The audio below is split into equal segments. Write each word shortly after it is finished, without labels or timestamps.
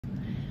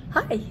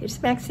Hi, it's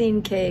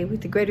Maxine Kaye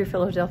with the Greater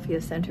Philadelphia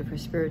Center for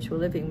Spiritual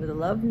Living with a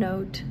love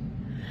note.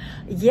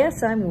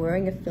 Yes, I'm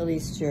wearing a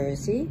Phillies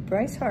jersey,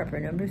 Bryce Harper,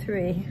 number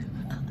 3.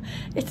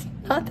 It's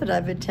not that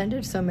I've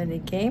attended so many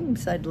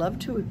games. I'd love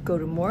to go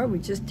to more. We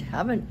just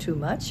haven't too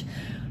much,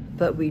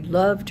 but we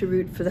love to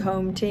root for the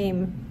home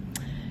team.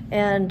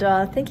 And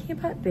thinking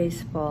about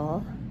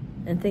baseball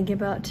and thinking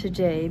about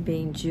today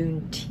being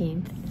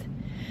Juneteenth,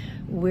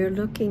 we're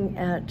looking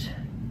at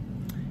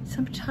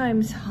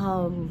sometimes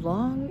how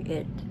long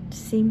it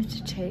seems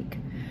to take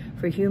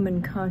for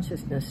human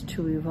consciousness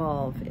to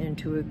evolve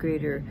into a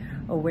greater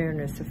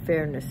awareness of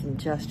fairness and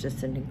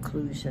justice and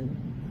inclusion.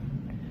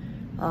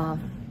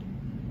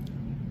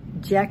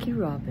 Jackie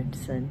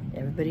Robinson,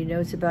 everybody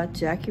knows about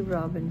Jackie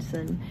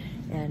Robinson,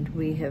 and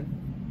we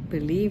have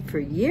believed for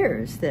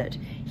years that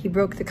he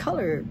broke the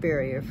color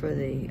barrier for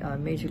the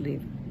Major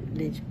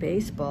League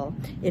Baseball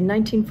in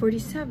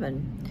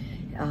 1947.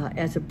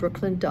 As a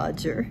Brooklyn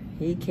Dodger,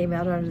 he came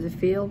out onto the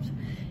field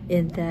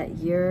in that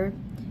year,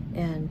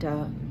 and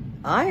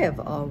I have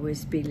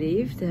always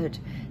believed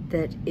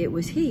that it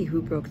was he who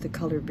broke the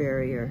color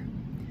barrier.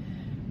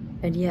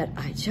 And yet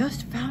I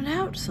just found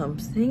out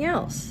something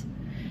else.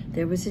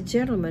 There was a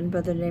gentleman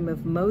by the name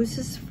of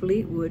Moses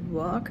Fleetwood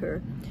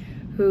Walker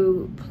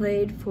who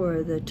played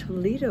for the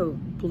Toledo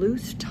Blue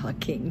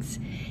Stockings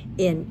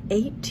in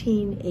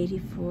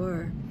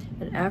 1884,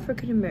 an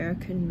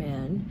African-American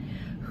man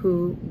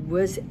who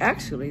was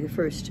actually the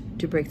first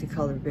to break the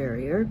color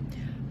barrier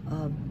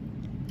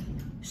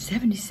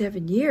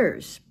 77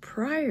 years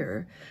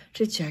prior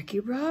to Jackie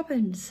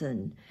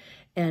Robinson.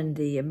 And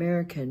the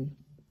American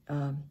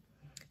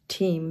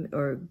team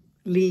or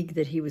league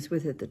that he was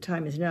with at the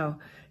time is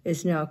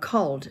now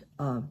called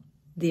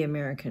the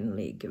American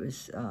League. It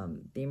was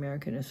the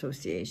American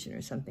Association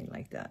or something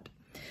like that.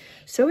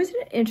 So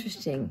isn't it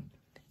interesting,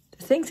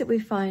 the things that we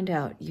find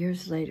out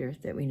years later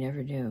that we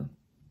never knew?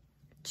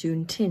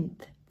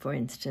 Juneteenth, for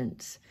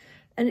instance.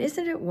 And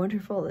isn't it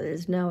wonderful that it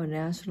is now a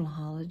national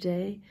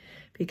holiday?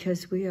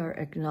 Because we are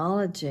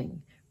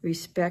acknowledging,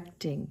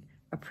 respecting,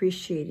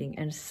 appreciating,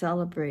 and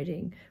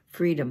celebrating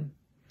freedom,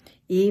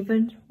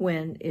 even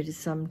when it is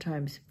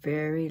sometimes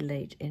very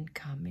late in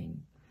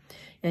coming.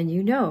 And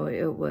you know,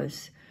 it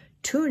was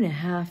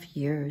 2.5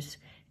 years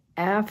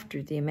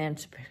after the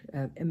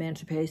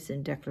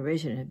Emancipation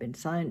Declaration had been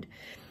signed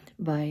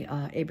by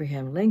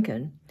Abraham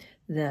Lincoln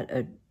that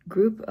a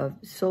group of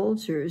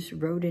soldiers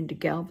rode into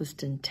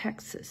Galveston,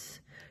 Texas,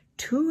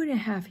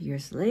 2.5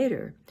 years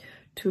later,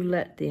 to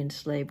let the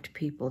enslaved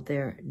people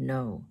there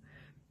know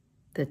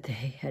that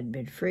they had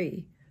been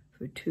free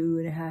for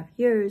 2.5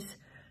 years,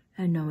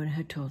 and no one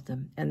had told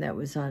them. And that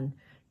was on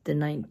the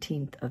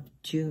 19th of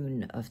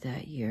June of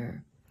that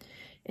year.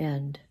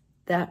 And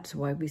that's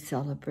why we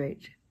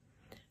celebrate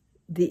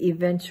the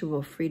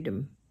eventual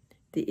freedom,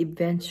 the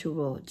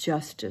eventual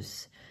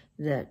justice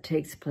that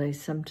takes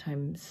place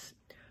sometimes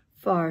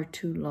far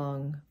too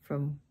long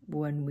from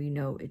when we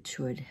know it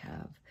should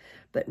have.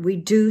 But we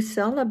do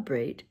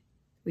celebrate.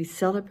 We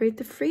celebrate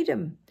the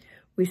freedom.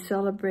 We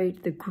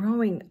celebrate the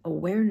growing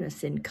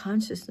awareness and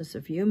consciousness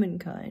of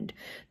humankind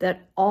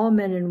that all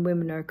men and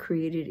women are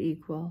created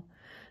equal,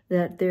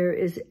 that there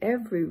is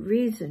every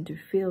reason to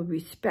feel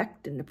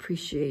respect and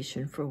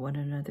appreciation for one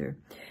another,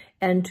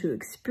 and to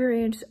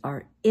experience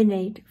our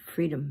innate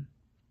freedom.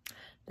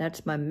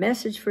 That's my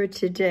message for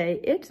today.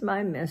 It's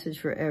my message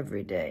for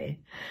every day.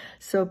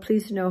 So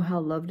please know how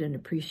loved and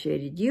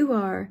appreciated you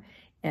are,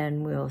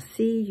 and we'll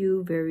see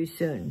you very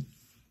soon.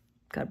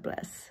 God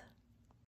bless.